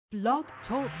Blog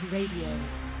Talk Radio.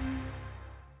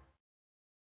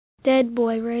 Dead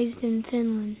boy raised in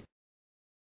Finland.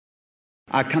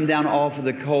 I come down off of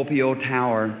the Colpio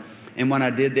Tower, and when I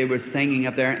did, they were singing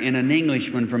up there, and an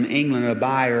Englishman from England, a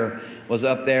buyer, was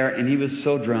up there, and he was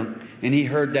so drunk, and he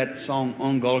heard that song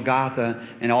on Golgotha,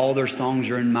 and all their songs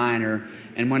are in minor.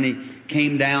 And when he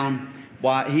came down,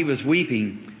 he was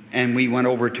weeping, and we went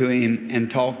over to him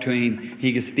and talked to him.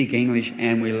 He could speak English,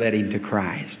 and we led him to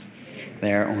Christ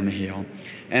there on the hill.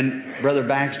 And Brother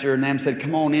Baxter and them said,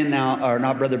 come on in now, or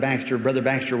not Brother Baxter. Brother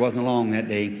Baxter wasn't along that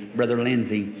day, Brother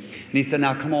Lindsay. And he said,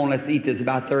 now come on, let's eat. There's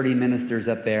about 30 ministers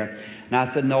up there. And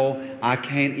I said, no, I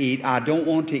can't eat. I don't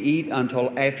want to eat until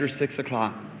after 6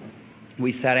 o'clock.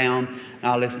 We sat down, and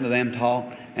I listened to them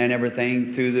talk and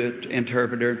everything through the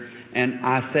interpreter. And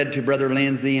I said to Brother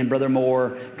Lindsay and Brother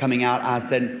Moore coming out, I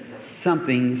said,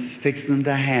 something's fixing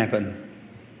to happen.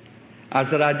 I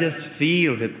said, I just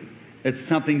feel it. That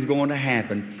something's going to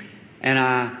happen. And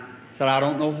I said, I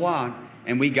don't know what.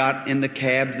 And we got in the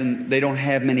cabs, and they don't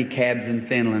have many cabs in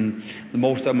Finland.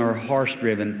 Most of them are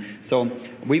horse-driven. So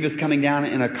we was coming down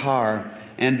in a car,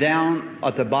 and down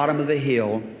at the bottom of the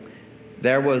hill,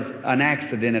 there was an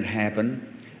accident had happened,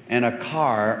 and a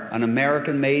car, an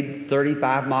American-made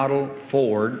 35 model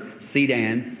Ford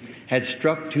sedan, had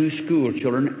struck two school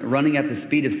children running at the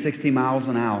speed of 60 miles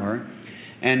an hour.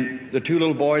 And the two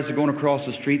little boys are going across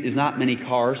the street. There's not many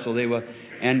cars, so they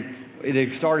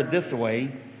started this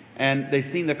way, and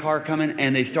they seen the car coming,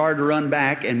 and they started to run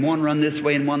back, and one run this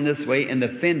way and one this way, and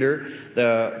the fender,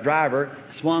 the driver,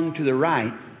 swung to the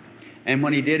right, and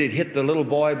when he did, it hit the little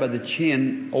boy by the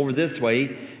chin over this way,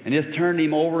 and just turned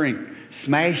him over and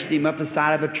smashed him up the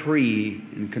side of a tree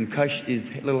and concussed his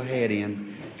little head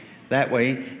in that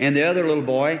way. And the other little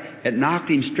boy, it knocked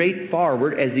him straight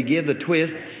forward as he gave the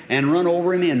twist, and run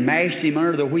over him and mashed him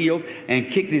under the wheels and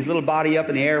kicked his little body up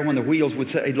in the air when the wheels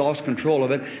he'd lost control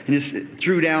of it, and just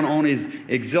threw down on his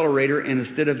accelerator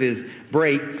instead of his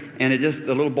brake, and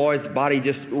the little boy's body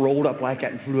just rolled up like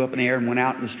that and flew up in the air and went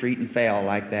out in the street and fell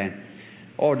like that.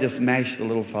 Oh, just mashed the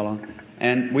little fellow.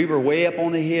 And we were way up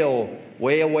on the hill,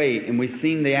 way away, and we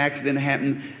seen the accident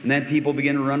happen, and then people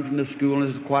began to run from the school, and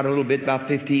it was quite a little bit, about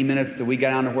 15 minutes till we got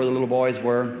down to where the little boys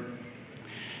were.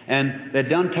 And they'd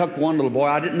done tucked one little boy.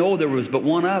 I didn't know there was but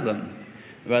one of them.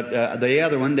 But the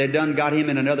other one, they'd done got him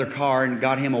in another car and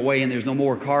got him away, and there's no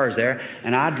more cars there.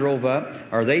 And I drove up,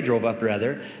 or they drove up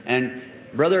rather.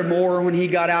 And Brother Moore, when he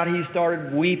got out, he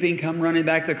started weeping, come running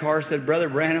back to the car, said, Brother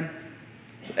Branham.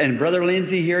 And Brother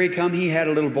Lindsay, here he come. He had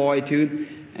a little boy too.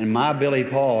 And my Billy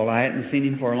Paul, I hadn't seen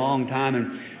him for a long time.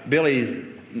 And Billy's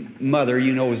mother,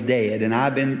 is dead. And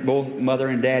I've been both mother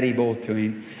and daddy both to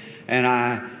him. And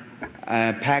I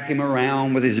packed him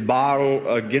around with his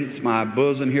bottle against my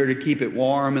bosom here to keep it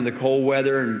warm in the cold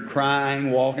weather, and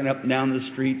crying, walking up and down the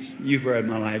streets. You've read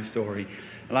my life story.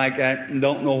 Like that, and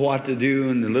don't know what to do,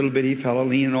 and the little bitty fellow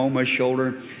leaning on my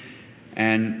shoulder.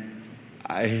 And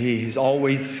he's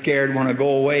always scared when I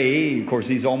go away. Of course,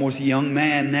 he's almost a young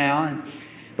man now.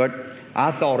 But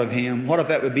I thought of him. What if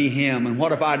that would be him? And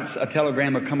what if a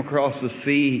telegram would come across the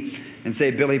sea and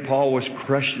say Billy Paul was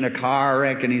crushed in a car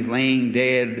wreck and he's laying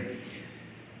dead,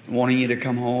 wanting you to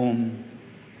come home.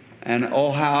 And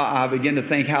oh, how I begin to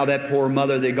think how that poor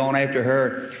mother, they'd gone after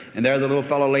her, and there the little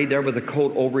fellow laid there with a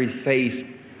coat over his face.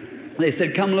 They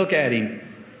said, come look at him.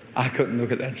 I couldn't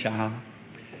look at that child.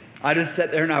 I just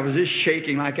sat there and I was just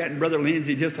shaking like that, and Brother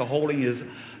Lindsay just holding his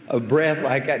breath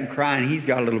like that and crying. He's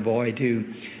got a little boy too.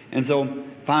 And so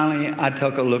finally I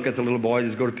took a look at the little boy,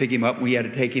 just go to pick him up, and we had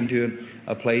to take him to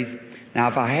a place. Now,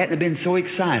 if I hadn't been so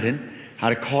excited,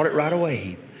 I'd have caught it right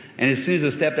away. And as soon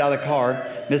as I stepped out of the car,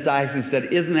 Miss Dyson said,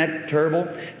 isn't that terrible?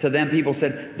 So then people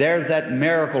said, there's that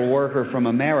miracle worker from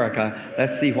America.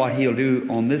 Let's see what he'll do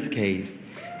on this case.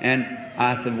 And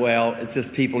I said, well, it's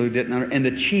just people who didn't understand.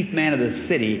 And the chief man of the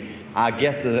city, I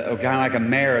guess kind of like a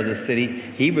mayor of the city,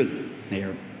 he was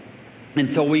there.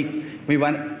 And so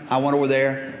I went over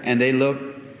there, and they looked,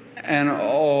 and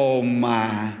oh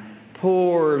my,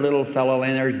 poor little fellow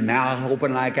in there, his mouth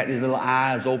open like that, his little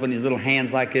eyes open, his little hands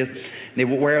like this. And they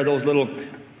would wear those little,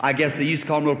 I guess they used to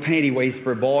call them little panty waists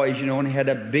for boys, and he had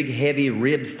that big heavy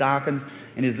rib stocking,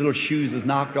 and his little shoes was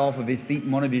knocked off of his feet,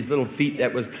 and one of his little feet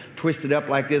that was twisted up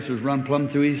like this was run plumb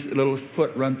through his little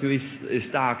foot, run through his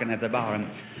stocking at the bottom.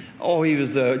 Oh, he was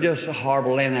just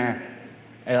horrible in there,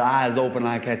 his eyes open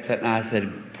like that, and I said,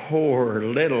 poor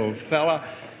little fella.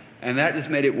 And that just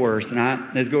made it worse. And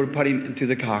let's go to put him into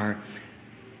the car.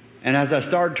 And as I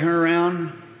started to turn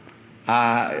around,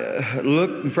 I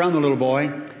looked in front of the little boy.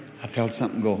 I felt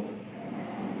something go.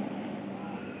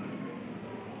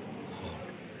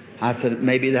 I said,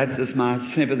 maybe that's just my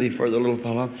sympathy for the little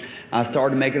fellow. I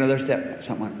started to make another step.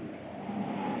 Something like that.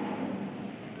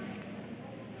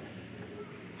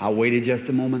 I waited just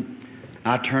a moment.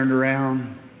 I turned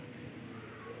around.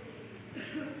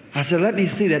 I said, let me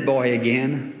see that boy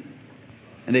again.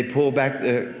 And they pulled back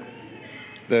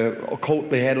the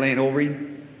coat they had laying over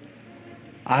him.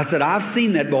 I said, I've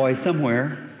seen that boy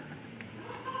somewhere.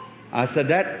 I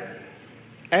said,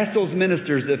 ask those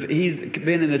ministers if he's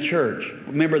been in the church.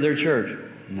 Remember their church?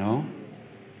 No.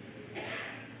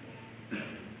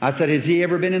 I said, has he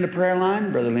ever been in the prayer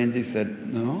line? Brother Lindsay said,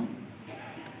 no.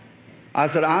 I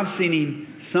said, I've seen him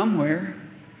somewhere.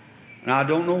 And I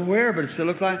don't know where, but it still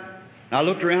looks like. And I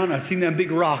looked around, I seen them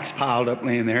big rocks piled up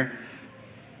laying there.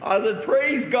 I said,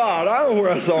 praise God, I know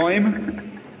where I saw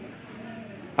him.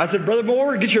 I said, Brother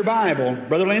Moore, get your Bible.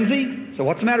 Brother Lindsay? So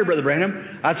what's the matter, Brother Branham?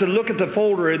 I said, look at the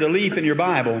folder, the leaf in your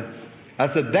Bible. I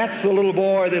said, that's the little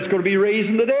boy that's going to be raised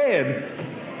from the dead.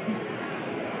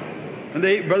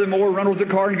 And Brother Moore run over to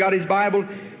the car and got his Bible.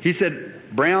 He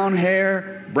said, brown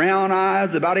hair, brown eyes,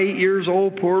 about 8 years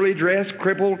old, poorly dressed,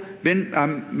 crippled, been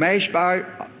mashed by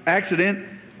accident,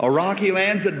 a rocky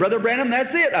land. Said, Brother Branham, that's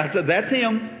it. I said, that's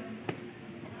him.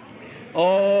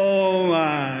 Oh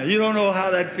my, you don't know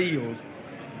how that feels.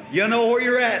 You know where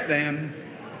you're at then.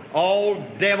 All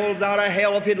devils out of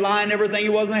hell, if he'd lie and everything, he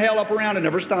wasn't hell up around it,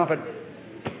 never stop it.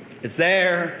 It's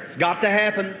there. It's got to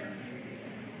happen.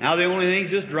 Now the only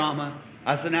thing's just drama.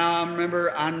 I said, now I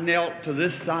remember I knelt to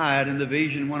this side in the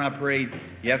vision when I prayed.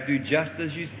 You have to do just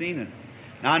as you've seen it.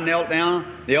 Now I knelt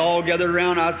down. They all gathered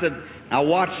around. I said, now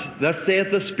watch. Thus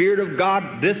saith the Spirit of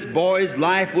God, this boy's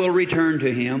life will return to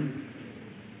him.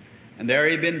 And there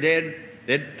he'd been dead.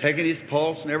 They'd taken his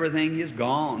pulse and everything. He's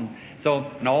gone. So,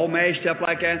 and all mashed up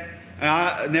like that. And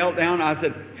I knelt down. I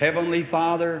said, Heavenly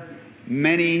Father,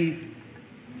 many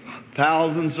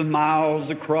thousands of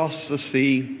miles across the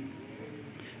sea,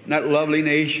 that lovely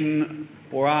nation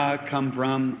where I come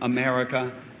from,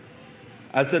 America.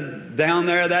 I said, down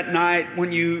there that night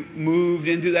when you moved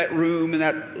into that room in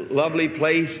that lovely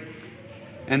place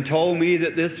and told me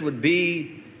that this would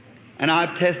be, and I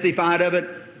testified of it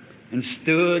and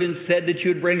stood and said that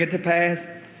you'd bring it to pass,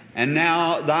 and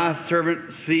now thy servant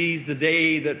sees the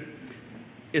day that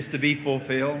is to be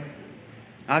fulfilled.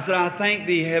 I said, I thank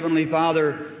thee, Heavenly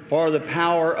Father, for the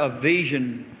power of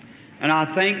vision. And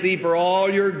I thank thee for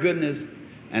all your goodness.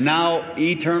 And now,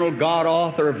 eternal God,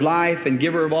 author of life and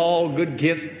giver of all good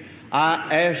gifts, I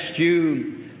ask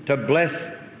you to bless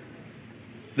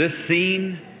this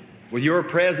scene with your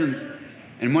presence.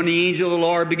 And when the angel of the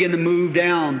Lord began to move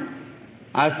down,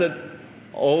 I said,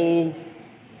 O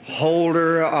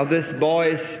holder of this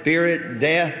boy's spirit,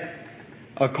 death,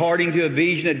 according to a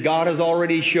vision that God has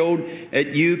already showed,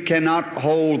 that you cannot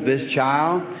hold this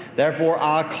child. Therefore,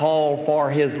 I call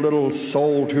for his little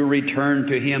soul to return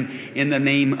to him in the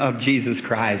name of Jesus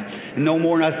Christ. And no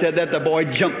more than I said that, the boy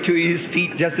jumped to his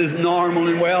feet just as normal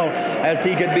and well as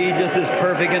he could be, just as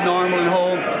perfect and normal and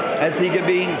whole as he could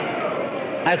be.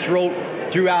 That's wrote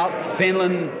throughout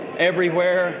Finland,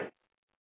 everywhere.